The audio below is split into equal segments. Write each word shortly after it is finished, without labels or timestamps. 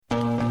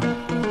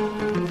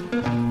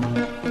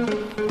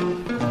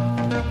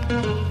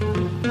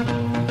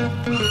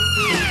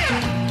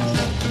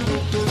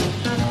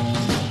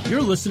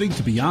listening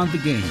to Beyond the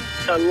Game.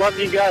 I love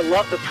you guys.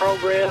 Love the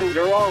program.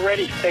 You're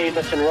already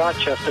famous in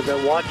Rochester,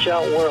 but watch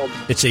out, world.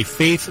 It's a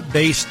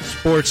faith-based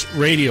sports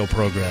radio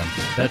program.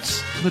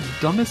 That's the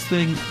dumbest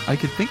thing I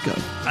could think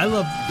of. I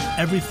love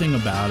everything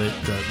about it.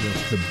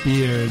 The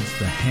beards,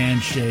 the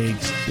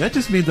handshakes. That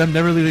just means I'm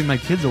never leaving my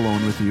kids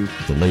alone with you.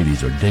 The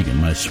ladies are digging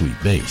my sweet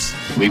bass.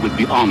 We would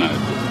be honored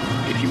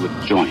if you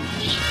would join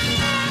us.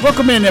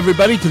 Welcome in,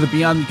 everybody, to the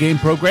Beyond the Game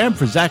program.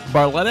 For Zach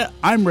Barletta,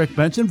 I'm Rick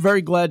Benson.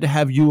 Very glad to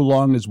have you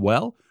along as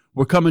well.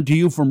 We're coming to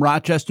you from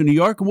Rochester, New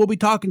York, and we'll be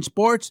talking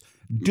sports,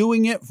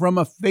 doing it from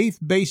a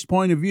faith-based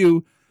point of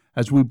view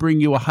as we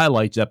bring you a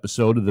highlights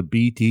episode of the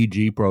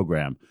BTG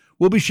program.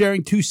 We'll be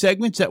sharing two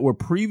segments that were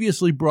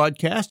previously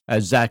broadcast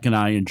as Zach and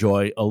I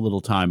enjoy a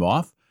little time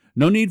off.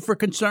 No need for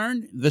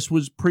concern. This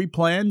was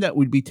pre-planned that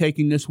we'd be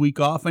taking this week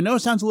off. I know it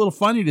sounds a little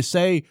funny to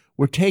say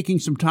we're taking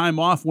some time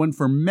off when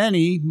for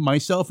many,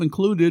 myself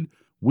included,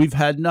 we've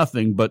had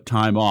nothing but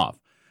time off.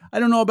 I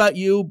don't know about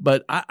you,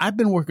 but I've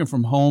been working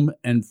from home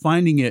and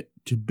finding it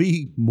to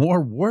be more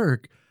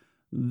work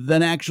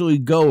than actually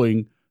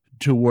going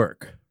to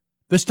work.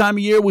 This time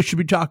of year, we should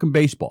be talking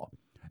baseball,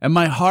 and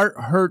my heart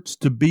hurts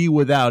to be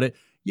without it.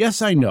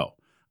 Yes, I know.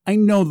 I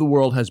know the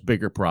world has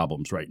bigger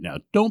problems right now.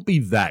 Don't be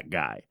that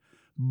guy.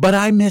 But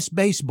I miss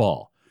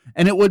baseball,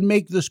 and it would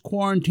make this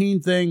quarantine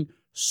thing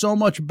so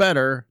much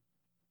better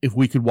if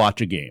we could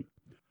watch a game.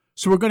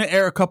 So we're going to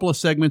air a couple of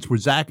segments where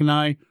Zach and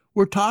I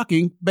were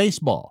talking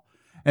baseball.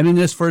 And in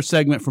this first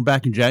segment from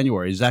back in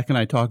January, Zach and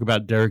I talk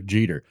about Derek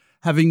Jeter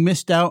having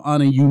missed out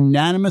on a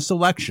unanimous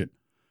election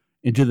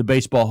into the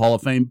Baseball Hall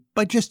of Fame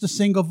by just a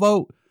single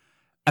vote.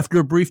 After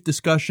a brief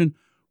discussion,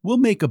 we'll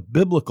make a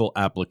biblical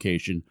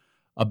application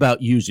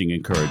about using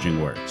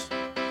encouraging words.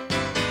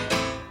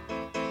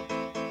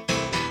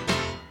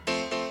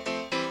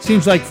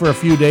 Seems like for a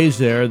few days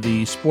there,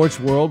 the sports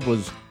world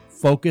was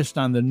focused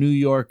on the New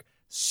York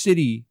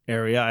City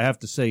area. I have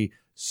to say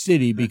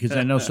city because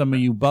I know some of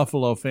you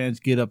Buffalo fans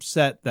get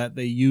upset that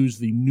they use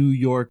the New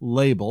York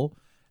label.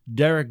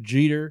 Derek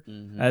Jeter,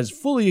 as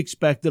fully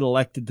expected,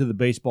 elected to the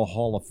Baseball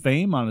Hall of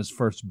Fame on his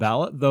first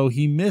ballot, though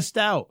he missed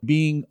out,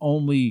 being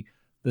only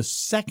the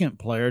second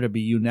player to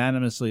be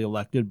unanimously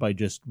elected by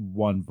just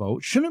one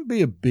vote. Shouldn't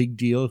be a big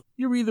deal.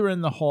 You're either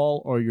in the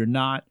Hall or you're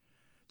not.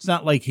 It's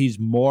not like he's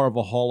more of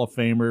a Hall of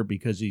Famer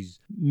because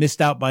he's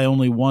missed out by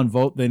only one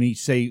vote than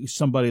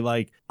somebody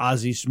like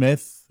Ozzie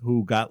Smith,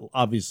 who got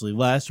obviously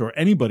less, or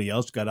anybody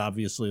else got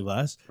obviously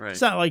less. Right.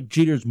 It's not like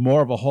Jeter's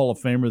more of a Hall of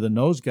Famer than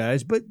those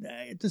guys, but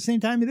at the same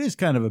time, it is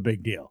kind of a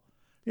big deal.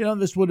 You know,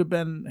 this would have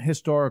been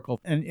historical.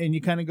 And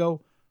you kind of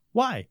go,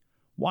 why?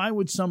 Why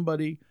would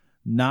somebody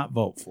not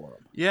vote for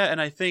him? Yeah,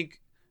 and I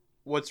think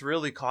what's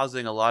really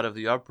causing a lot of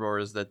the uproar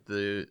is that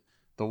the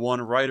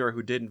one writer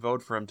who didn't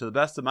vote for him, to the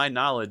best of my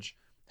knowledge,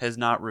 has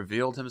not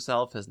revealed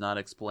himself, has not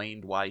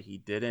explained why he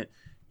didn't.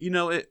 You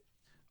know,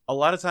 a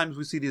lot of times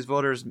we see these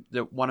voters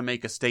that want to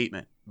make a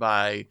statement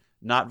by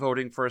not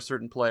voting for a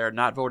certain player,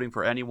 not voting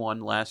for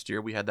anyone. Last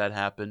year we had that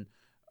happen,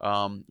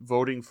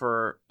 voting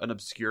for an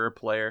obscure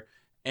player.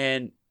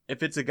 And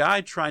if it's a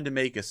guy trying to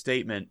make a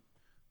statement,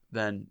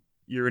 then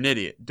you're an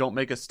idiot. Don't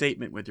make a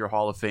statement with your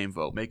Hall of Fame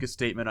vote. Make a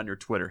statement on your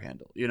Twitter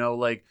handle. You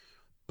know,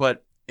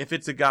 but if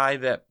it's a guy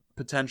that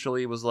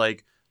potentially was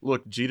like,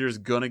 look, Jeter's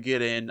going to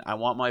get in. I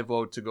want my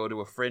vote to go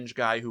to a fringe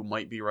guy who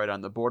might be right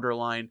on the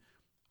borderline.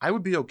 I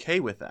would be okay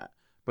with that.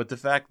 But the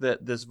fact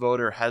that this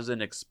voter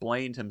hasn't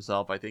explained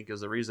himself, I think,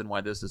 is the reason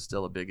why this is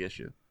still a big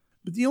issue.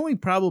 But the only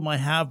problem I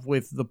have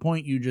with the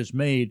point you just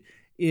made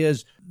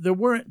is there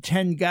weren't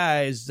 10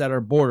 guys that are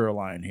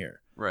borderline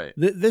here. Right.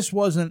 This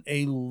wasn't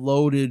a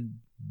loaded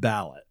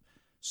ballot.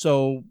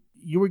 So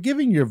you were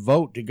giving your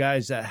vote to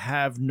guys that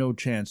have no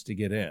chance to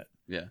get in.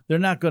 Yeah. They're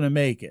not going to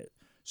make it.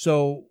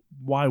 So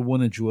why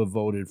wouldn't you have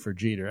voted for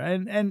Jeter?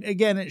 And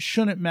again, it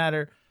shouldn't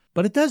matter,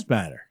 but it does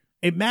matter.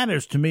 It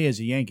matters to me as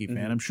a Yankee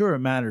fan. I'm sure it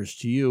matters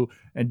to you.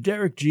 And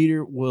Derek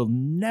Jeter will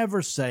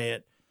never say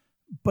it,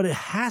 but it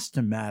has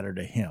to matter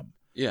to him.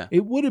 Yeah.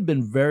 It would have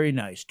been very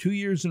nice. 2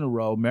 years in a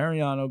row,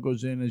 Mariano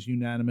goes in as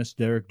unanimous.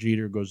 Derek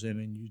Jeter goes in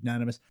and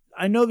unanimous.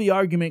 I know the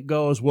argument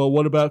goes, well,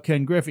 what about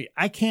Ken Griffey?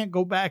 I can't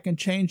go back and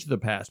change the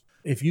past.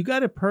 If you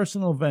got a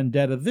personal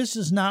vendetta, this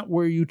is not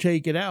where you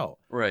take it out.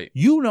 Right.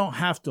 You don't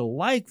have to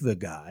like the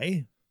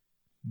guy,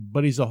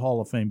 but he's a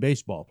Hall of Fame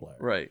baseball player.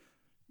 Right.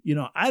 You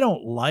know, I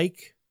don't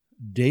like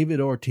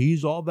David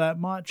Ortiz all that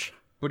much.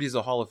 But he's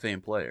a Hall of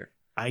Fame player.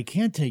 I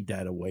can't take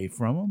that away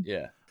from him.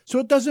 Yeah. So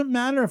it doesn't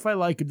matter if I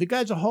like him. The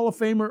guy's a Hall of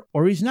Famer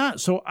or he's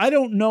not. So I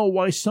don't know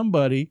why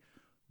somebody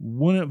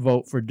wouldn't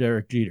vote for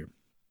Derek Jeter.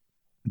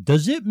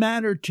 Does it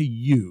matter to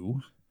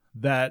you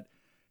that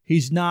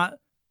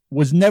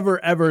was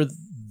never ever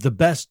the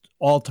best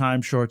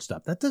all-time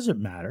shortstop? That doesn't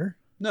matter.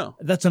 No.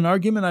 That's an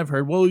argument I've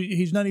heard. Well,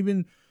 he's not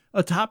even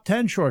a top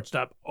 10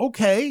 shortstop.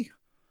 Okay.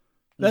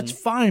 That's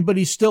fine, but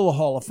he's still a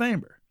Hall of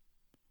Famer.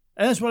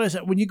 And that's what I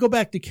said. When you go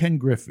back to Ken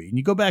Griffey and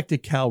you go back to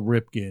Cal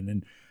Ripken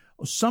and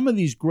some of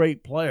these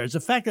great players,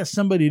 the fact that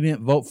somebody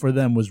didn't vote for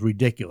them was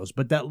ridiculous.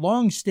 But that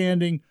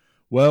long-standing,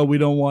 well, we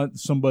don't want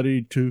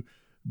somebody to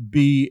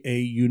be a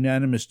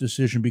unanimous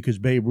decision because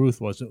Babe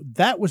Ruth wasn't.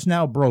 That was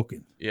now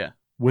broken Yeah.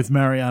 with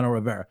Mariano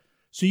Rivera.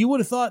 So you would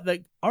have thought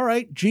that, all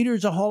right,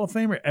 Jeter's a Hall of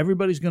Famer.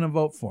 Everybody's going to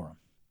vote for him.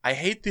 I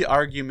hate the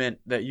argument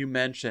that you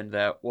mentioned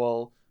that,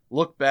 well,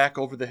 look back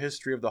over the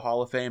history of the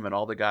Hall of Fame and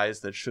all the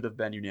guys that should have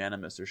been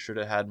unanimous or should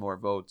have had more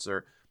votes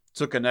or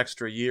took an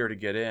extra year to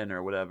get in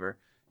or whatever.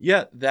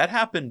 Yeah, that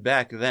happened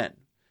back then.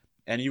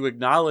 And you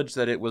acknowledge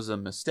that it was a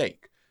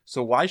mistake.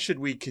 So why should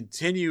we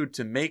continue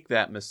to make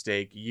that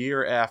mistake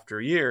year after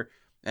year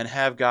and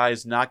have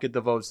guys not get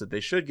the votes that they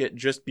should get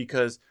just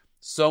because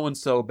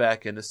so-and-so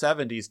back in the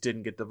 70s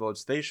didn't get the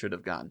votes they should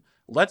have gotten?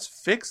 Let's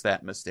fix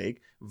that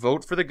mistake.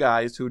 Vote for the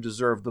guys who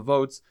deserve the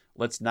votes.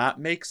 Let's not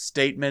make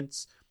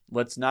statements.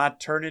 Let's not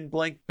turn in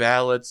blank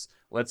ballots.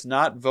 Let's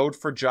not vote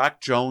for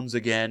Jock Jones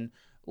again.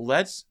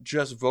 Let's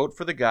just vote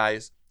for the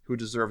guys who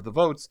deserve the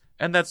votes,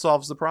 and that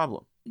solves the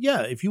problem.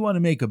 Yeah, if you want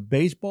to make a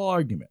baseball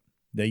argument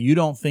that you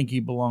don't think he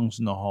belongs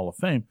in the Hall of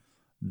Fame,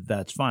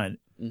 that's fine.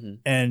 Mm-hmm.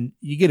 And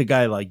you get a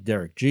guy like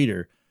Derek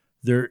Jeter,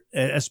 there,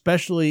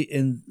 especially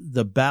in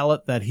the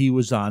ballot that he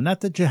was on,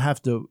 not that you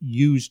have to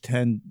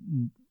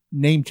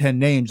name 10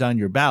 names on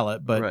your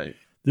ballot, but Right.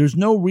 there's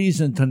no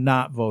reason to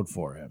not vote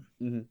for him.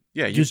 Mm-hmm.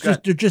 Yeah,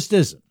 There just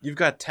isn't. You've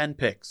got 10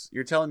 picks.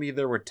 You're telling me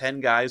there were 10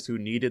 guys who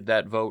needed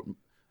that vote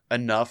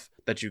enough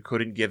that you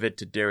couldn't give it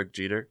to Derek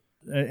Jeter?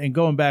 And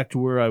going back to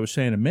where I was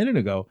saying a minute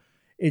ago,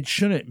 it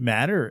shouldn't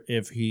matter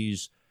if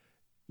he's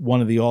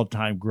one of the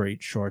all-time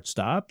great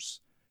shortstops.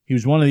 He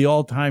was one of the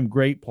all-time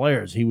great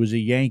players. He was a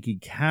Yankee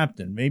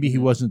captain. Maybe he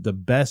wasn't the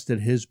best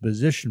at his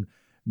position.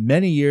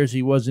 Many years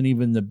he wasn't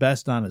even the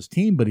best on his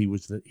team, but he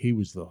was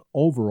the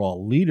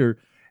overall leader.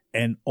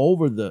 And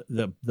over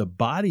the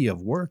body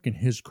of work in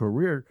his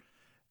career,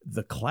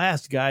 the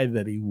class guy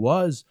that he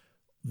was,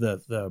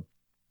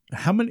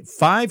 how many?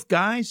 5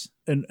 guys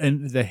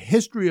in the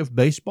history of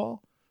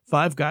baseball?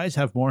 5 guys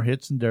have more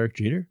hits than Derek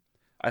Jeter?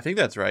 I think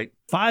that's right.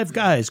 5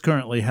 guys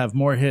currently have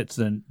more hits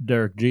than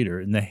Derek Jeter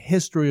in the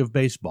history of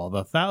baseball.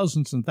 The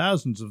thousands and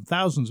thousands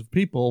of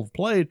people have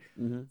played.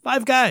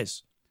 5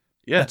 guys.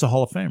 Yeah. That's a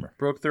Hall of Famer.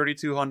 Broke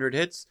 3,200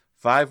 hits,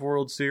 5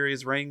 World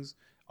Series rings,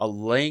 a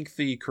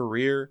lengthy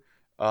career,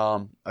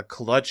 a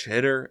clutch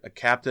hitter, a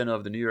captain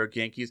of the New York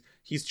Yankees.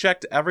 He's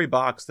checked every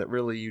box that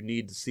really you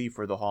need to see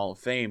for the Hall of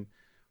Fame,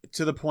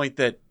 to the point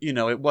that,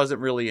 it wasn't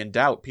really in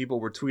doubt. People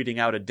were tweeting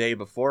out a day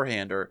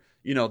beforehand, or,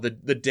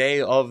 the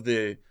day of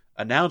the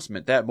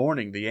announcement. That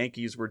morning, the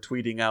Yankees were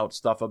tweeting out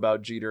stuff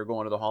about Jeter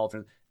going to the Hall of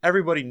Fame.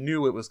 Everybody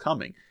knew it was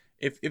coming.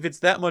 If it's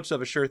that much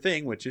of a sure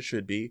thing, which it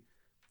should be,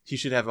 he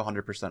should have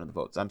 100% of the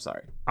votes. I'm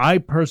sorry. I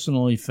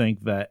personally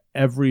think that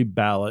every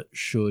ballot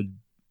shouldn't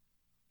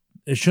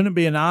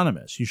be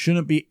anonymous. You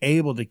shouldn't be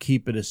able to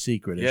keep it a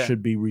secret. It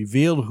should be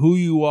revealed who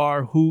you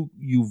are, who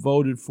you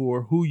voted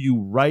for, who you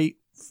write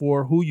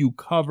for, who you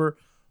cover.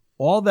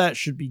 All that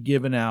should be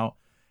given out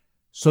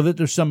so that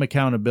there's some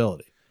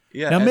accountability.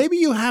 Yeah. Now, maybe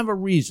you have a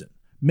reason.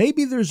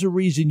 Maybe there's a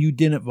reason you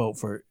didn't vote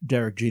for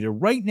Derek Jeter.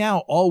 Right now,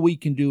 all we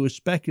can do is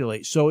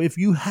speculate. So if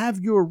you have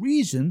your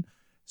reason,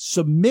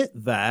 submit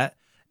that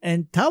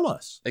and tell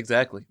us.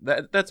 Exactly.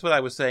 That's what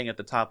I was saying at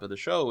the top of the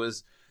show,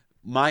 is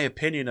my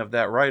opinion of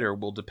that writer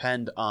will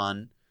depend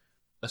on,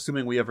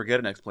 assuming we ever get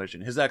an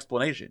explanation, his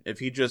explanation. If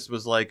he just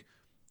was like,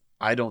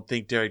 I don't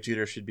think Derek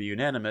Jeter should be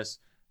unanimous,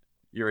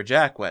 you're a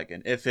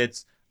jackwagon. If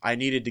it's, I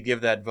needed to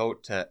give that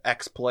vote to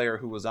X player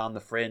who was on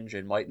the fringe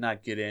and might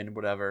not get in,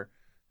 whatever,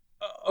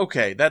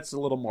 okay, that's a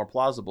little more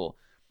plausible.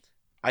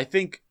 I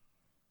think,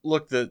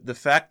 look, the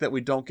fact that we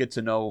don't get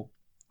to know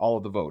all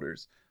of the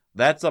voters,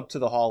 that's up to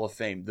the Hall of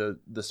Fame.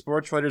 The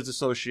Sports Writers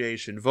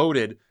Association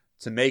voted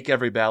to make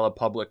every ballot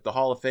public. The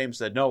Hall of Fame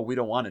said, no, we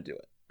don't want to do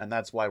it, and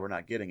that's why we're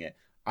not getting it.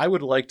 I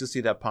would like to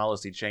see that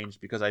policy changed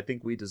because I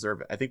think we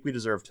deserve it. I think we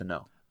deserve to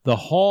know. The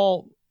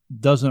Hall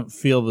doesn't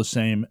feel the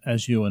same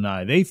as you and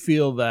I. They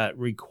feel that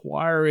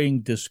requiring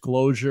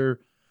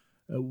disclosure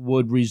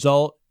would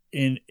result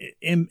in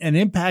an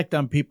impact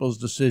on people's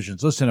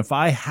decisions. Listen, if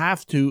I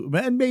have to,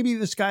 and maybe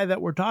this guy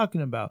that we're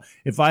talking about,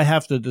 if I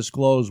have to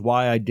disclose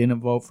why I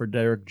didn't vote for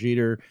Derek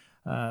Jeter,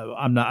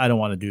 I don't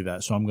want to do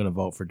that, so I'm going to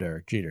vote for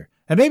Derek Jeter.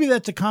 And maybe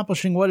that's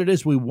accomplishing what it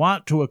is we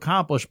want to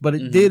accomplish, but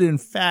it did, in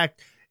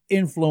fact,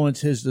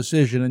 influence his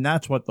decision, and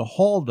that's what the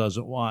Hall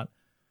doesn't want.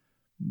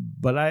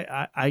 But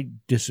I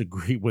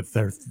disagree with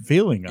their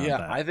feeling on that.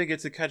 Yeah, I think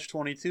it's a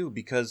catch-22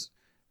 because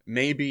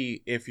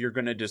maybe if you're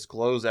going to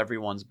disclose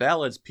everyone's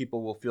ballots,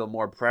 people will feel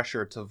more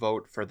pressure to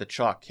vote for the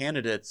chalk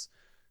candidates.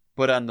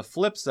 But on the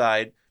flip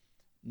side,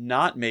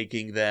 not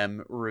making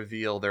them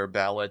reveal their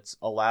ballots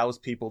allows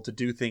people to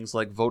do things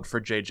like vote for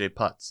J.J.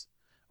 Putz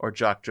or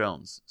Jock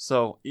Jones.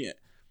 So yeah,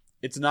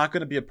 it's not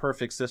going to be a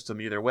perfect system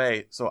either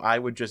way. So I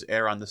would just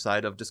err on the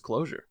side of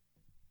disclosure.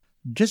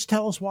 Just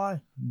tell us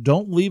why.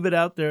 Don't leave it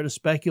out there to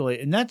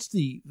speculate. And that's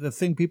the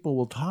thing people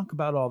will talk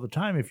about all the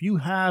time. If you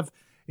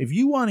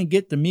want to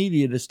get the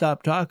media to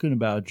stop talking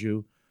about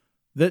you,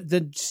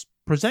 then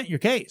present your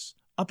case.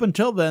 Up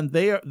until then,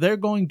 they're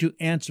going to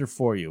answer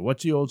for you.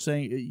 What's the old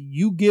saying?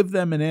 You give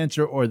them an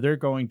answer or they're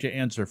going to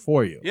answer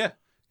for you. Yeah.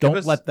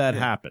 Don't let that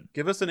happen.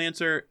 Give us an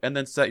answer and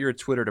then set your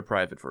Twitter to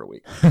private for a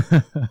week.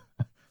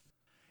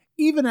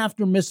 Even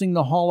after missing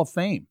the Hall of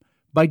Fame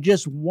by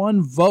just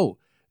one vote,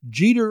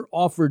 Jeter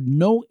offered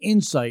no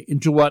insight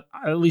into what,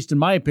 at least in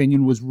my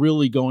opinion, was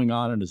really going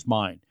on in his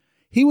mind.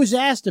 He was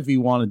asked if he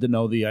wanted to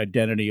know the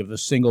identity of the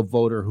single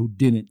voter who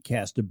didn't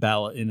cast a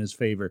ballot in his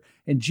favor,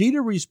 and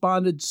Jeter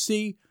responded,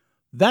 "See,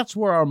 that's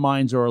where our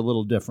minds are a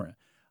little different.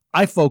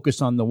 I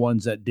focus on the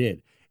ones that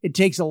did. It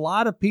takes a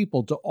lot of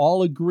people to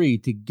all agree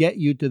to get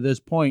you to this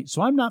point,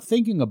 so I'm not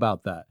thinking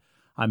about that.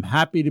 I'm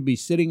happy to be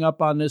sitting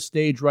up on this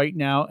stage right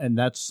now, and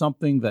that's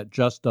something that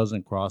just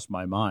doesn't cross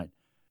my mind."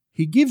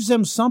 He gives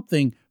them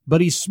something,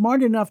 but he's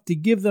smart enough to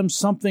give them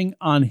something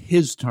on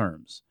his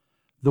terms.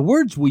 The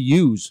words we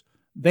use,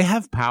 they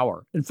have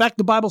power. In fact,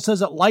 the Bible says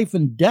that life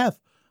and death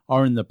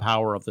are in the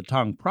power of the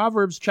tongue.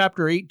 Proverbs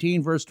chapter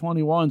 18, verse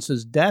 21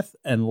 says, "Death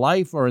and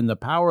life are in the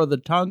power of the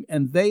tongue,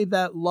 and they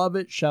that love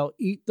it shall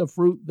eat the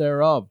fruit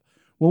thereof."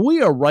 When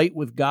we are right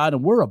with God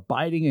and we're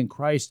abiding in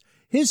Christ,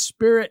 His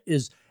Spirit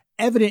is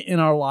evident in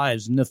our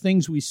lives and the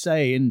things we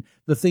say and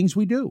the things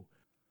we do.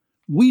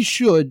 We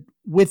should,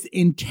 with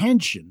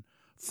intention,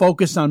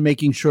 focus on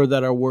making sure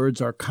that our words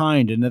are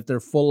kind and that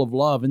they're full of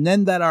love, and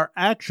then that our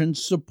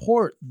actions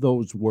support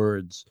those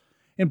words.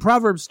 In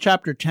Proverbs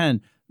chapter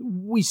 10,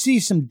 we see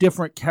some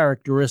different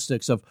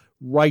characteristics of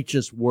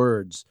righteous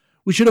words.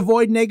 We should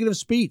avoid negative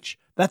speech.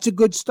 That's a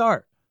good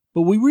start.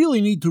 But we really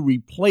need to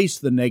replace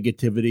the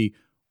negativity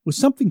with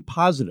something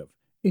positive,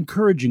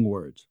 encouraging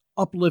words,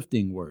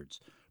 uplifting words.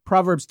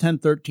 Proverbs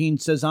 10:13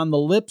 says, "On the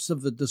lips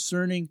of the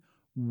discerning,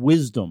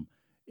 wisdom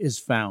is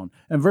found."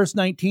 And verse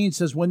 19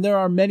 says, "When there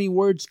are many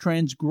words,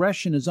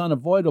 transgression is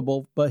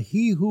unavoidable, but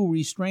he who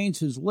restrains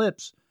his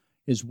lips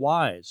is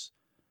wise."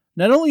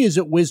 Not only is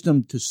it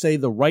wisdom to say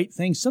the right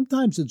thing,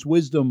 sometimes it's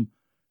wisdom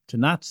to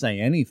not say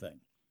anything.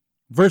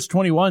 Verse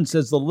 21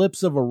 says, "The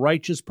lips of a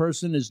righteous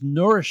person is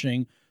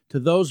nourishing to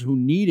those who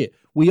need it."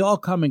 We all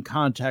come in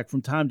contact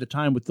from time to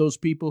time with those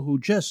people who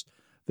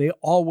they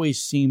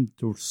always seem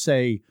to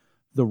say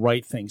the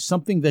right thing,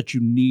 something that you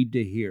need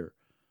to hear.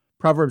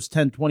 Proverbs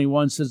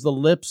 10:21 says, "The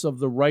lips of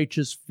the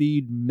righteous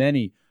feed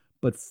many,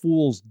 but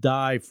fools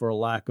die for a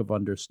lack of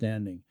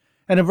understanding."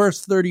 And in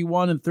verse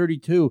 31 and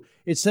 32,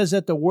 it says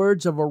that the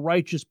words of a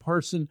righteous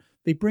person,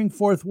 they bring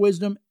forth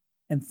wisdom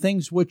and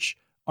things which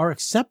are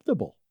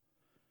acceptable.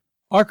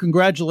 Our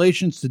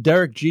congratulations to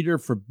Derek Jeter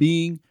for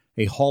being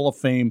a Hall of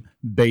Fame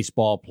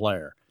baseball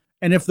player.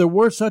 And if there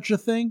were such a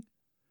thing,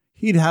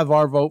 he'd have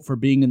our vote for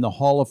being in the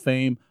Hall of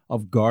Fame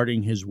of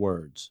guarding his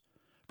words.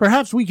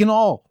 Perhaps we can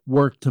all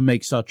work to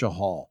make such a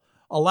hall,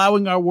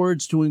 allowing our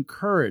words to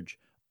encourage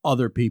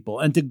other people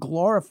and to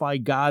glorify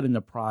God in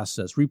the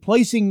process,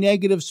 replacing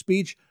negative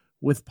speech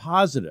with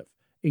positive,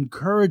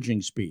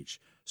 encouraging speech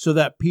so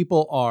that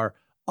people are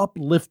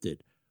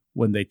uplifted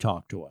when they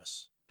talk to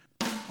us.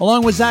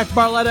 Along with Zach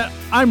Barletta,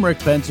 I'm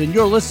Rick Benson.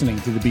 You're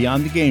listening to the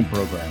Beyond the Game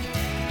program.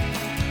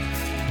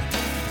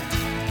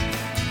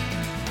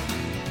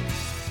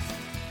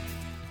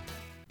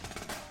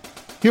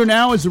 Here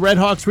now is the Red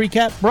Hawks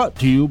recap brought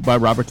to you by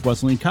Roberts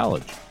Wesleyan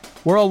College.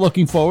 We're all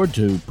looking forward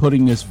to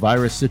putting this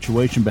virus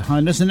situation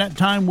behind us, and that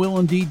time will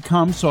indeed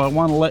come, so I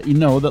want to let you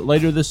know that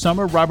later this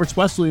summer, Roberts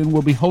Wesleyan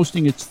will be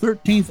hosting its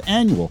 13th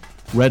annual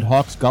Red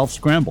Hawks Golf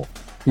Scramble.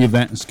 The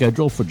event is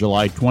scheduled for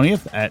July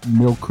 20th at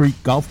Mill Creek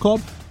Golf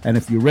Club, and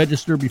if you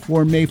register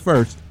before May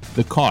 1st,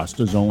 the cost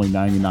is only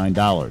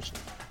 $99.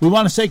 We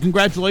want to say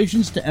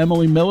congratulations to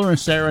Emily Miller and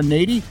Sarah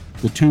Nady.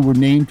 The two were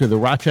named to the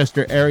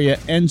Rochester area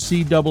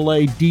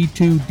NCAA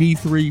D2,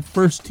 D3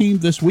 first team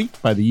this week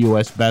by the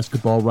U.S.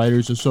 Basketball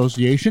Writers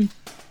Association.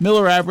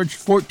 Miller averaged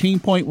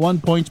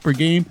 14.1 points per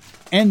game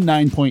and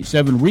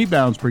 9.7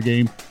 rebounds per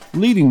game,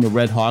 leading the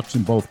Red Hawks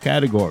in both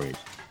categories.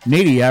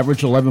 Nady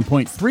averaged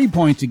 11.3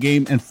 points a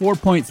game and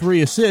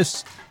 4.3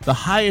 assists, the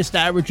highest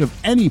average of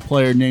any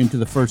player named to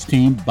the first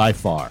team by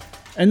far.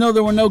 And though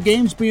there were no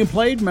games being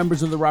played,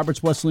 members of the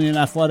Roberts Wesleyan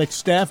Athletics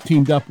staff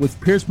teamed up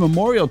with Pierce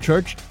Memorial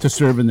Church to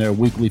serve in their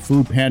weekly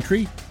food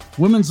pantry.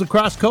 Women's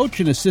lacrosse coach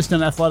and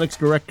assistant athletics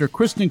director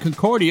Kristen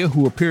Concordia,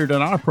 who appeared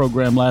on our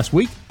program last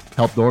week,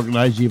 helped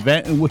organize the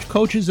event in which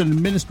coaches and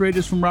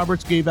administrators from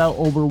Roberts gave out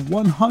over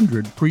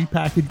 100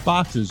 prepackaged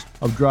boxes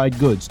of dried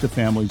goods to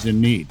families in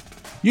need.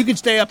 You can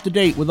stay up to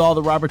date with all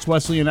the Roberts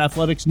Wesleyan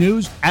Athletics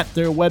news at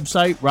their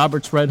website,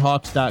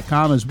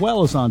 robertsredhawks.com, as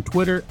well as on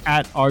Twitter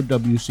at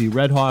RWC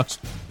Redhawks.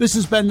 This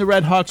has been the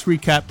Red Hawks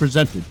Recap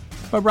presented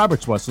by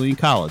Roberts Wesleyan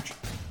College.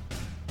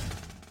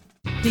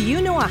 Do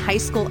you know a high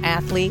school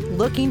athlete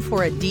looking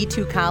for a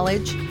D2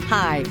 college?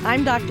 Hi,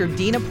 I'm Dr.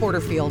 Dina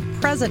Porterfield,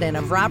 president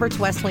of Roberts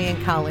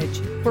Wesleyan College.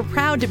 We're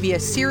proud to be a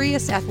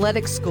serious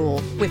athletics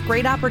school with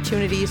great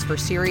opportunities for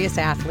serious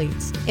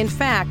athletes. In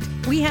fact,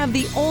 we have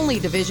the only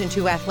Division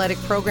II athletic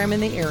program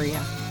in the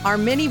area. Our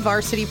many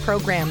varsity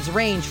programs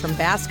range from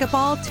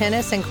basketball,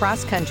 tennis, and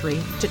cross country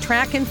to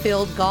track and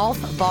field, golf,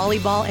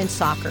 volleyball, and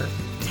soccer.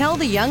 Tell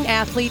the young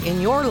athlete in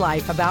your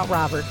life about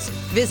Roberts.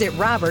 Visit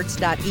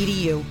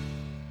roberts.edu.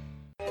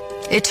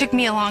 It took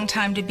me a long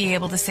time to be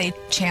able to say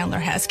Chandler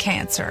has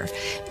cancer,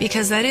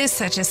 because that is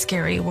such a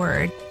scary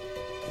word.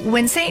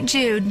 When St.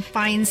 Jude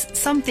finds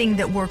something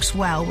that works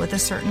well with a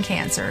certain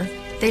cancer,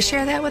 they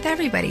share that with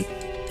everybody.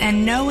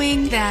 And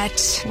knowing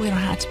that we don't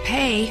have to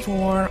pay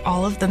for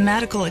all of the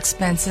medical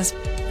expenses,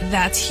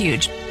 that's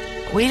huge.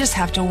 We just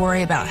have to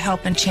worry about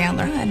helping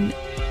Chandler, and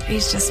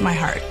he's just my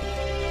heart.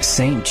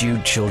 St.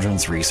 Jude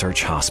Children's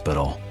Research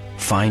Hospital.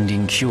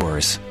 Finding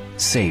cures,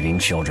 saving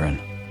children.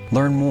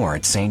 Learn more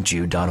at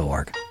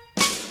stjude.org.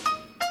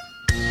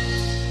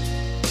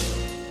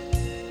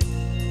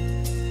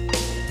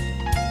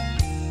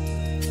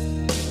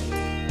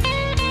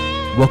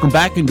 Welcome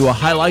back into a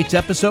highlights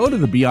episode of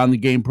the Beyond the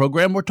Game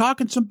program. We're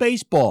talking some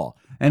baseball.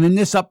 And in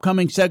this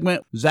upcoming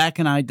segment, Zach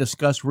and I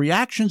discuss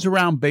reactions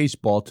around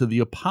baseball to the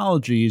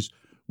apologies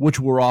which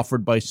were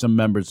offered by some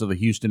members of the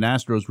Houston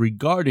Astros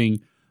regarding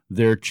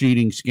their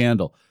cheating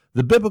scandal.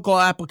 The biblical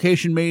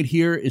application made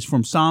here is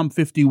from Psalm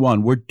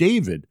 51, where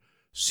David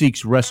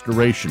seeks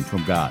restoration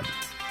from God.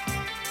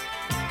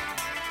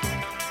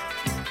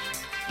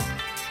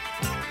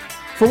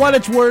 For what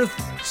it's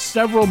worth,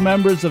 several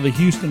members of the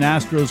Houston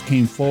Astros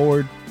came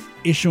forward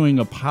issuing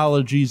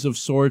apologies of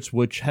sorts,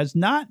 which has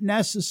not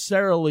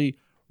necessarily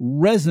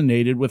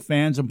resonated with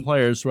fans and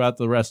players throughout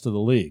the rest of the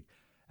league.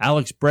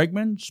 Alex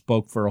Bregman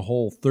spoke for a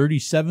whole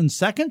 37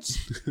 seconds.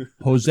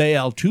 Jose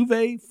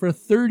Altuve for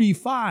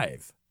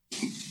 35.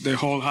 The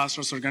whole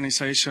Astros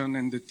organization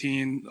and the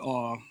team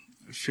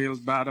feels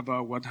bad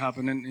about what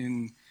happened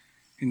in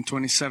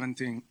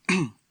 2017.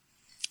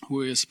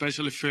 We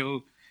especially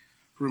feel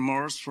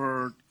remorse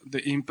for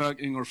the impact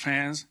in our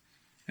fans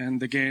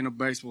and the game of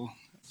baseball.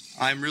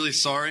 I'm really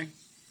sorry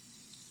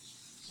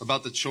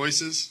about the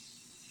choices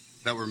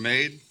that were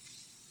made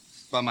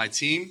by my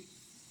team,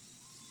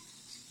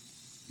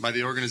 by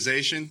the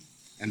organization,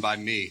 and by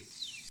me.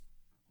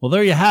 Well,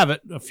 there you have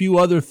it. A few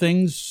other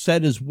things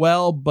said as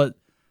well, but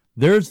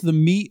there's the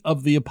meat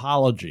of the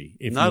apology.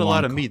 Not a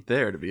lot of meat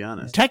there, to be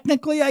honest.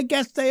 Technically, I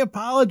guess they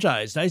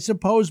apologized. I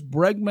suppose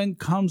Bregman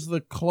comes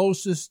the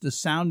closest to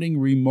sounding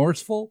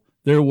remorseful.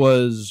 There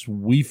was,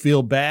 we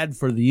feel bad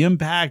for the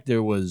impact.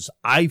 There was,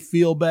 I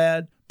feel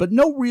bad. But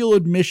no real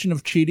admission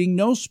of cheating,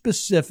 no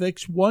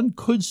specifics. One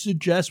could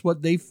suggest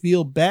what they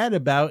feel bad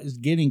about is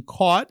getting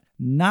caught,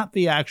 not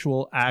the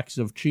actual acts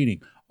of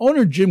cheating.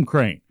 Owner Jim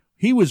Crane,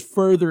 he was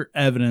further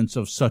evidence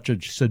of such a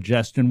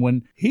suggestion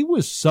when he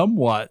was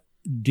somewhat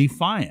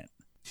defiant.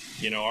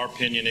 Our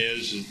opinion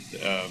is,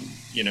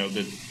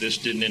 that this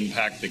didn't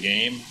impact the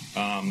game.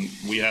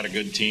 We had a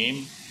good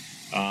team.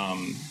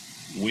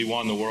 We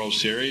won the World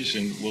Series,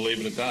 and we'll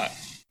leave it at that.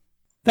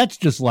 That's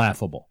just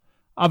laughable.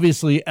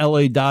 Obviously,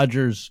 L.A.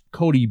 Dodgers'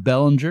 Cody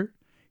Bellinger,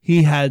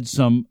 he had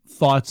some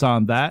thoughts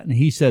on that, and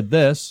he said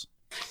this.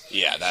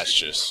 Yeah, that's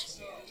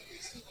just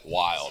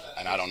wild.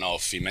 And I don't know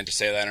if he meant to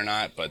say that or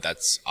not, but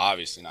that's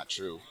obviously not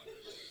true.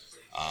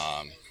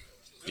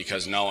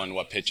 Because knowing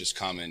what pitch is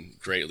coming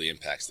greatly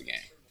impacts the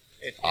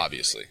game,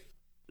 obviously.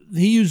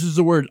 He uses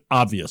the word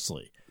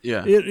obviously.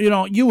 Yeah.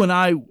 You and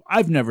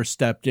I've never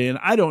stepped in.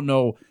 I don't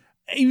know.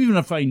 Even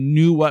if I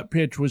knew what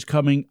pitch was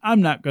coming,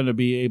 I'm not going to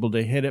be able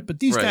to hit it. But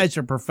these guys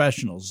are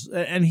professionals.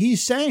 And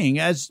he's saying,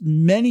 as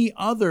many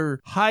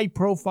other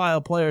high-profile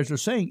players are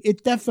saying,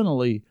 it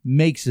definitely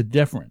makes a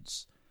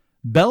difference.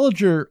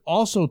 Bellinger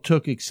also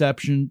took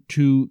exception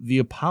to the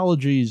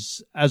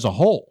apologies as a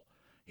whole.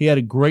 He had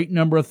a great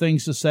number of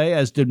things to say,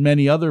 as did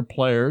many other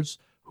players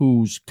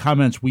whose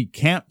comments we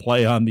can't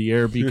play on the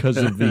air because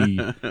of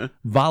the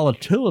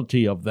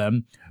volatility of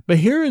them. But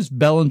here is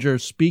Bellinger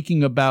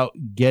speaking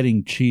about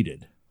getting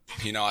cheated.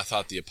 I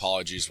thought the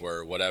apologies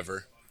were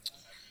whatever.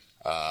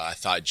 I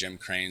thought Jim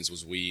Crane's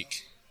was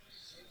weak.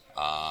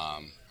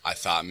 I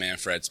thought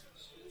Manfred's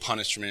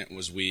punishment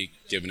was weak,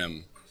 giving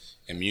him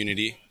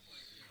immunity.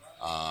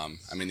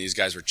 These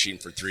guys were cheating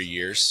for 3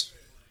 years.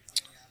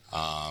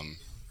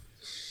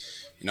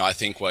 I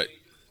think what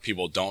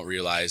people don't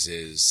realize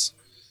is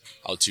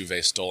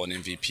Altuve stole an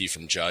MVP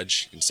from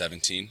Judge in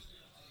 2017.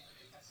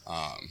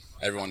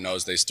 Everyone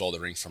knows they stole the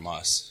ring from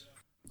us.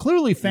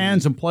 Clearly,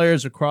 fans and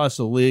players across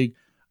the league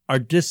are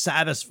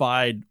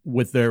dissatisfied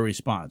with their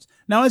response.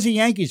 Now, as a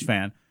Yankees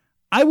fan,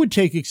 I would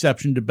take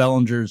exception to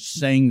Bellinger's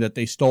saying that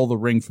they stole the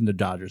ring from the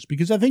Dodgers,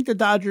 because I think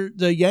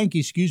the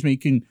Yankees,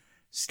 can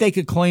stake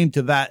a claim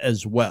to that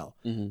as well.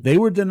 Mm-hmm. They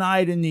were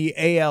denied in the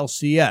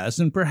ALCS,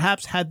 and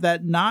perhaps had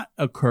that not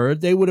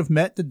occurred, they would have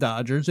met the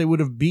Dodgers. They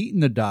would have beaten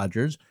the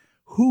Dodgers.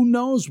 Who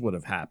knows what would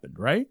have happened,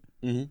 right?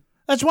 Mm-hmm.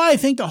 That's why I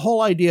think the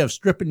whole idea of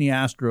stripping the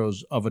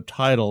Astros of a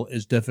title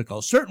is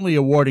difficult. Certainly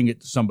awarding it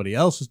to somebody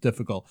else is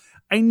difficult.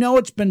 I know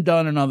it's been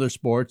done in other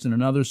sports and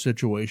in other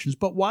situations,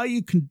 but while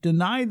you can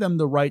deny them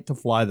the right to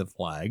fly the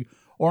flag,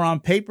 or on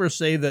paper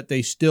say that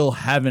they still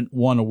haven't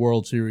won a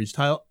World Series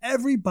title,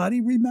 everybody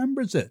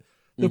remembers it.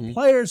 The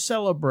players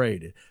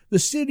celebrated. The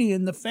city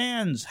and the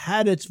fans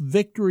had its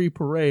victory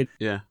parade.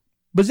 Yeah.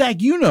 But Zach,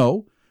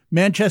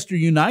 Manchester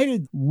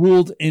United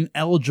ruled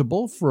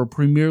ineligible for a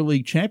Premier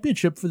League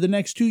championship for the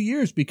next 2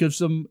 years because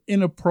some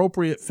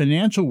inappropriate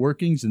financial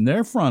workings in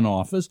their front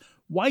office.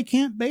 Why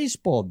can't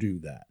baseball do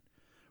that?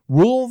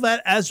 Rule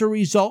that as a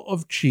result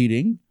of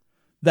cheating,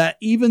 that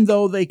even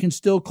though they can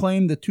still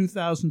claim the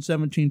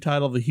 2017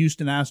 title, the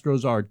Houston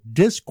Astros are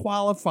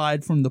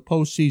disqualified from the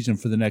postseason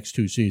for the next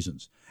 2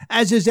 seasons,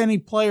 as is any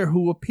player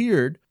who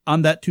appeared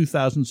on that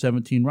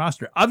 2017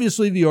 roster.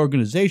 Obviously, the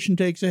organization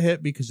takes a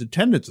hit because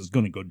attendance is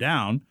going to go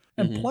down,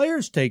 and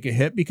players take a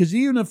hit because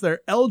even if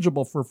they're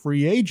eligible for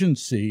free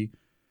agency,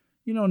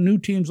 new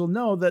teams will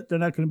know that they're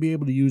not going to be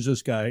able to use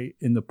this guy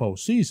in the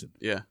postseason.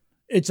 Yeah.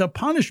 It's a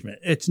punishment.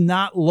 It's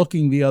not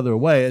looking the other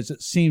way, as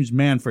it seems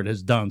Manfred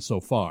has done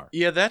so far.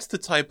 Yeah, that's the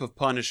type of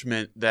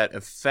punishment that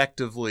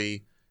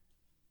effectively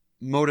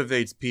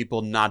motivates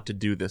people not to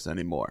do this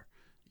anymore.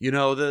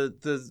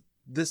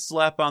 This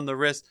slap on the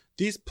wrist,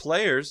 these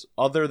players,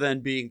 other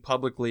than being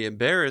publicly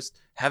embarrassed,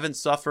 haven't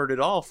suffered at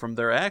all from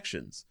their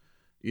actions.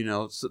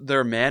 So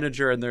their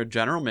manager and their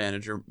general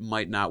manager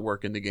might not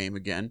work in the game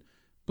again,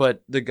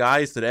 but the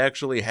guys that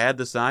actually had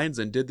the signs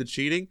and did the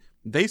cheating,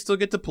 they still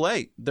get to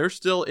play. They're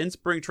still in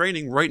spring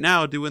training right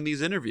now doing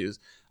these interviews.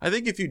 I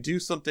think if you do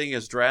something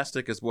as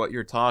drastic as what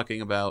you're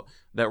talking about,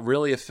 that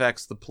really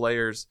affects the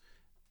players'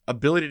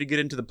 ability to get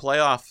into the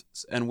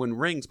playoffs and win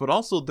rings, but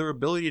also their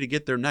ability to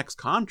get their next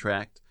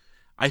contract,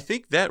 I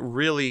think that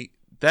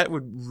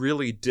would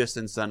really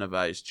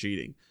disincentivize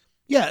cheating.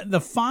 Yeah,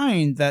 the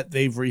fine that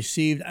they've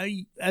received,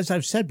 as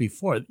I've said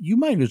before, you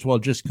might as well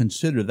just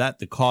consider that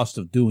the cost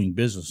of doing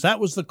business. That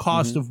was the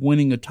cost of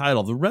winning a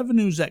title. The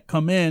revenues that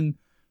come in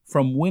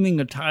from winning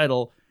a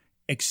title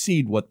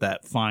exceed what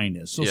that fine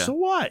is. So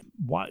what?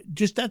 Why?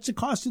 Just that's the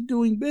cost of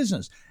doing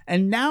business.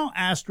 And now new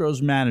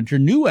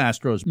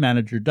Astros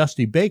manager,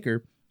 Dusty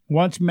Baker,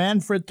 wants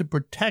Manfred to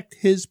protect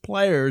his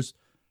players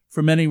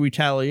from any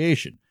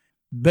retaliation.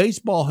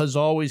 Baseball has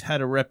always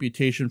had a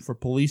reputation for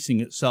policing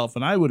itself,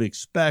 and I would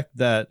expect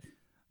that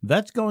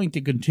that's going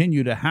to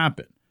continue to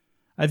happen.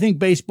 I think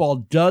baseball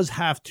does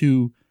have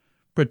to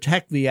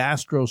protect the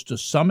Astros to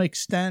some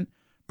extent,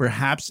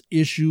 perhaps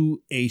issue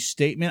a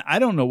statement. I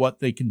don't know what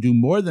they can do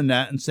more than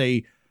that and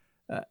say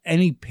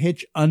any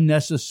pitch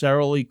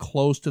unnecessarily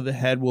close to the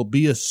head will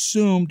be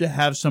assumed to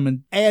have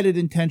some added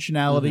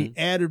intentionality,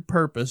 added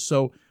purpose.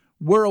 So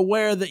we're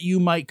aware that you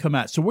might come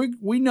out. So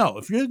we know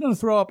if you're going to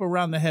throw up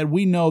around the head,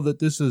 we know that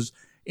this is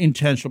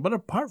intentional. But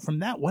apart from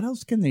that, what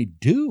else can they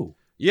do?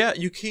 Yeah,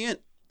 you can't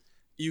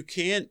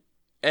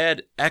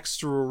add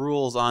extra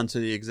rules onto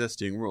the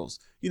existing rules.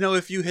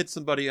 If you hit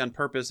somebody on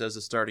purpose as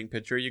a starting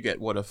pitcher, you get, a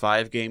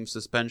 5-game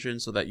suspension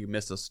so that you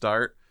miss a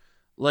start?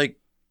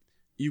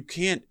 You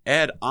can't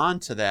add on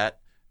to that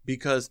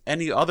because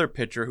any other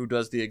pitcher who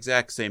does the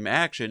exact same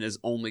action is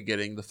only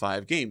getting the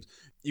 5 games.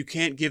 You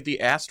can't give the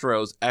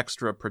Astros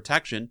extra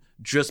protection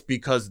just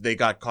because they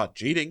got caught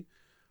cheating.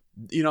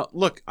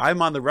 Look,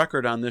 I'm on the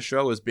record on this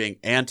show as being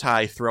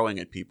anti-throwing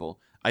at people.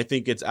 I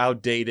think it's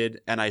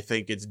outdated, and I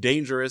think it's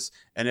dangerous,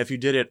 and if you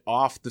did it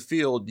off the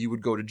field, you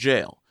would go to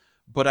jail.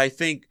 But I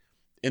think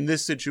in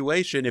this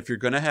situation, if you're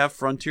going to have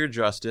frontier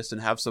justice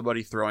and have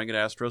somebody throwing at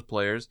Astros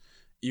players,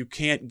 you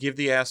can't give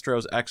the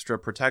Astros extra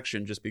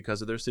protection just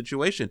because of their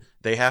situation.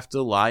 They have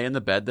to lie in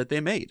the bed that they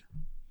made.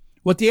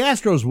 What the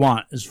Astros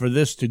want is for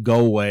this to go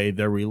away,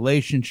 their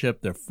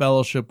relationship, their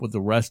fellowship with the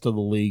rest of the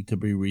league to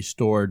be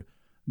restored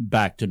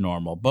back to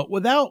normal. But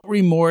without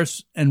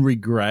remorse and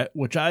regret,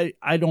 which I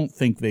don't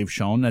think they've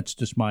shown, that's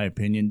just my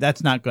opinion,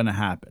 that's not going to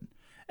happen.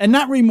 And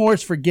not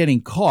remorse for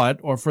getting caught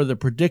or for the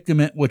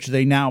predicament which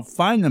they now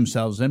find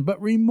themselves in, but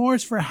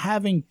remorse for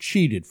having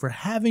cheated, for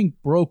having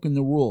broken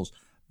the rules.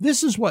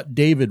 This is what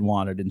David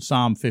wanted in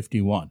Psalm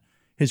 51.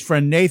 His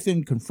friend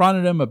Nathan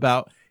confronted him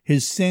about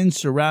his sins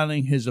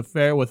surrounding his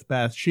affair with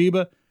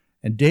Bathsheba,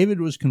 and David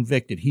was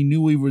convicted. He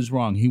knew he was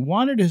wrong. He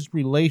wanted his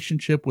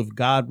relationship with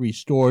God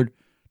restored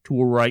to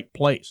a right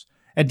place.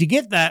 And to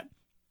get that,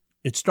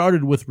 it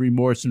started with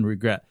remorse and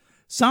regret.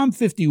 Psalm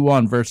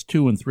 51, verse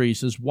 2 and 3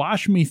 says,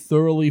 "Wash me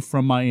thoroughly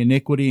from my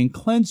iniquity and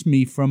cleanse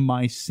me from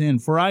my sin,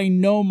 for I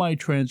know my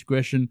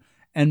transgression,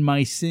 and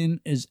my sin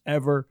is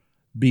ever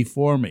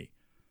before me."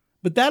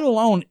 But that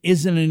alone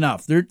isn't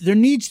enough. There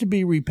needs to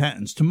be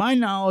repentance. To my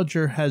knowledge,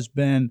 there has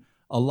been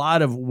a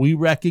lot of, we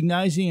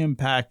recognize the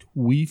impact,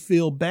 we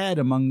feel bad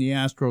among the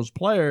Astros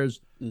players,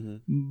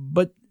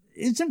 but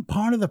isn't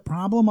part of the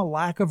problem a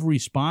lack of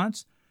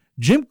response?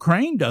 Jim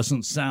Crane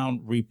doesn't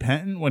sound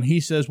repentant when he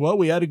says, well,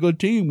 we had a good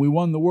team, we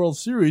won the World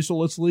Series, so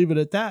let's leave it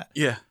at that.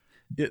 Yeah.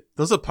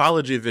 Those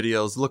apology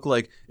videos look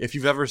like if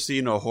you've ever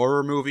seen a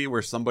horror movie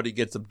where somebody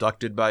gets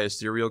abducted by a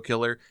serial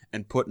killer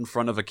and put in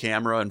front of a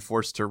camera and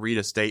forced to read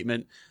a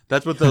statement.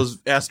 That's what those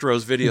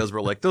Astros videos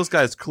were like. Those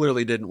guys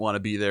clearly didn't want to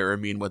be there or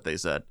mean what they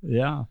said.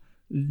 Yeah.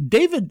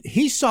 David,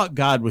 he sought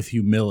God with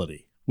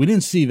humility. We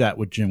didn't see that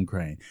with Jim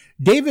Crane.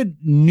 David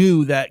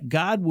knew that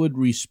God would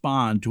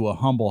respond to a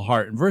humble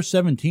heart. In verse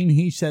 17,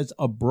 he says,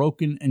 "A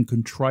broken and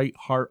contrite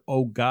heart,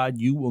 O God,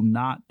 you will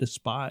not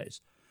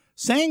despise."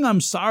 Saying I'm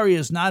sorry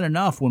is not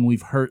enough when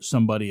we've hurt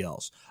somebody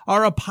else.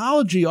 Our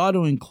apology ought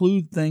to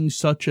include things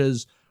such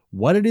as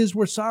what it is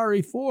we're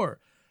sorry for,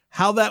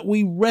 how that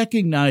we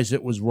recognize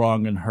it was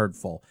wrong and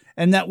hurtful,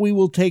 and that we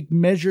will take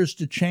measures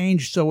to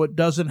change so it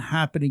doesn't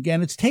happen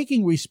again. It's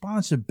taking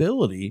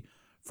responsibility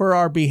for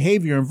our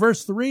behavior. In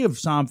verse 3 of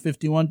Psalm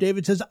 51,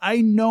 David says,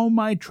 I know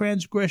my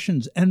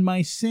transgressions, and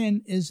my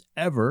sin is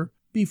ever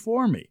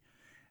before me.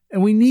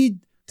 And we need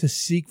to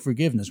seek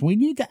forgiveness. We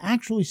need to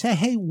actually say,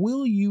 hey,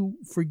 will you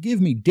forgive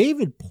me?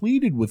 David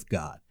pleaded with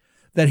God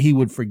that he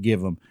would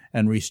forgive him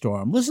and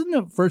restore him. Listen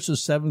to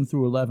verses 7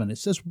 through 11. It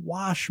says,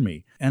 wash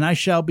me, and I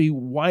shall be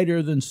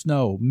whiter than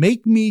snow.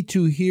 Make me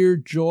to hear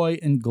joy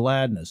and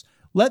gladness.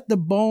 Let the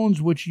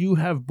bones which you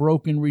have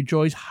broken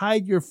rejoice.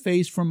 Hide your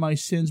face from my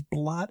sins.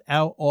 Blot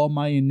out all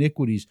my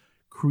iniquities.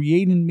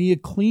 Create in me a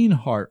clean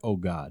heart, O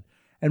God,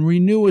 and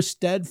renew a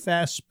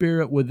steadfast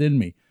spirit within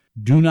me.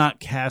 Do not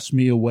cast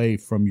me away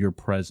from your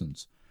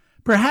presence.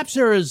 Perhaps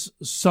there is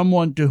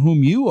someone to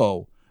whom you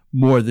owe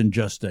more than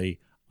just a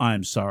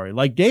I'm sorry.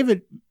 Like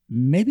David,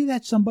 maybe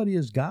that somebody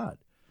is God.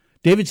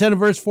 David said in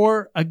verse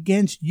 4,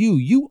 against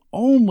you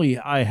only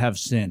I have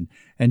sinned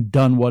and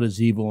done what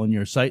is evil in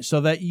your sight, so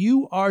that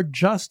you are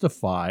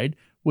justified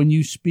when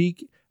you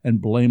speak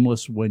and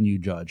blameless when you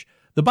judge.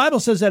 The Bible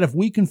says that if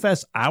we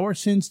confess our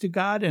sins to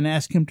God and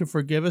ask him to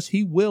forgive us,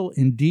 he will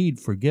indeed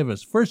forgive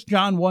us. 1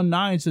 John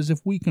 1:9 says if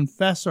we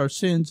confess our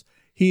sins,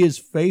 he is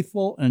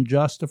faithful and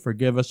just to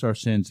forgive us our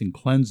sins and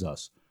cleanse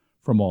us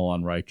from all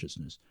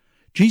unrighteousness.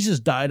 Jesus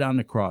died on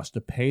the cross to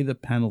pay the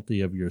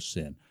penalty of your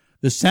sin.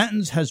 The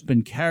sentence has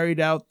been carried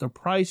out. The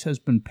price has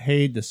been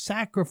paid. The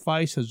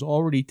sacrifice has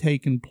already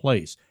taken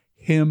place.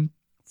 Him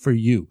for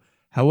you.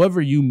 However,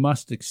 you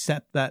must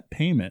accept that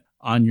payment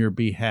on your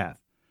behalf.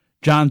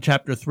 John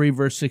chapter 3,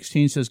 verse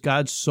 16 says,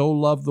 God so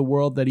loved the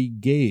world that he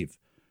gave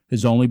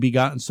his only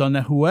begotten Son,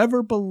 that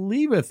whoever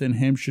believeth in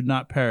him should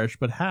not perish,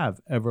 but have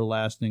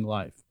everlasting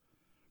life.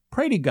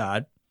 Pray to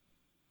God.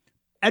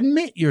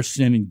 Admit your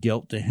sin and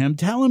guilt to him.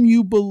 Tell him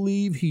you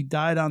believe he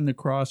died on the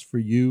cross for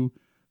you,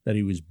 that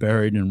he was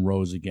buried and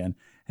rose again,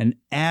 and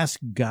ask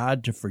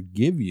God to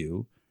forgive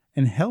you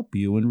and help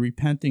you in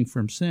repenting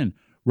from sin.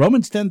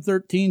 Romans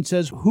 10:13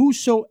 says,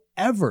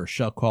 whosoever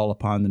shall call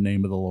upon the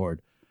name of the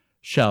Lord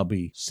shall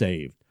be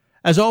saved.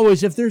 As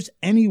always, if there's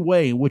any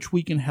way in which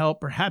we can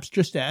help, perhaps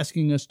just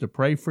asking us to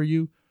pray for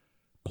you,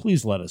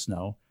 please let us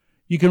know.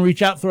 You can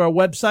reach out through our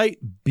website,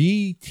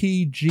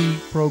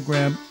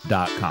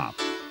 btgprogram.com.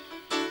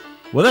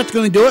 Well, that's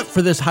going to do it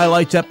for this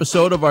highlights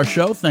episode of our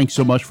show. Thanks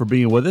so much for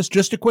being with us.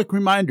 Just a quick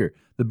reminder,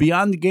 the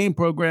Beyond the Game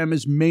program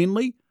is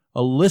mainly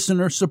a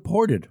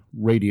listener-supported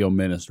radio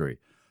ministry.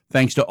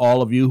 Thanks to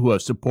all of you who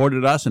have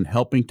supported us in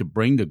helping to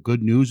bring the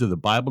good news of the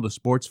Bible to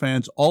sports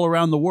fans all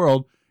around the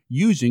world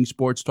using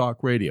Sports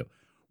Talk Radio.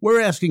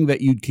 We're asking that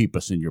you'd keep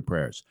us in your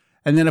prayers.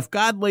 And then if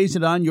God lays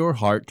it on your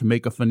heart to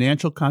make a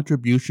financial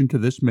contribution to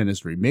this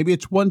ministry, maybe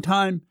it's one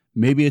time,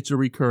 maybe it's a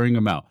recurring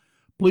amount,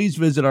 please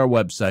visit our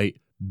website,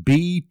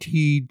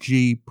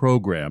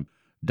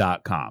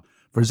 btgprogram.com.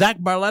 For Zach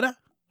Barletta,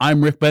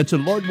 I'm Rick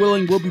Benson. Lord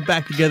willing, we'll be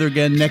back together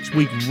again next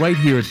week right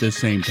here at this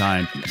same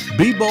time.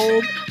 Be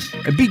bold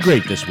and be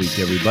great this week,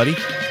 everybody.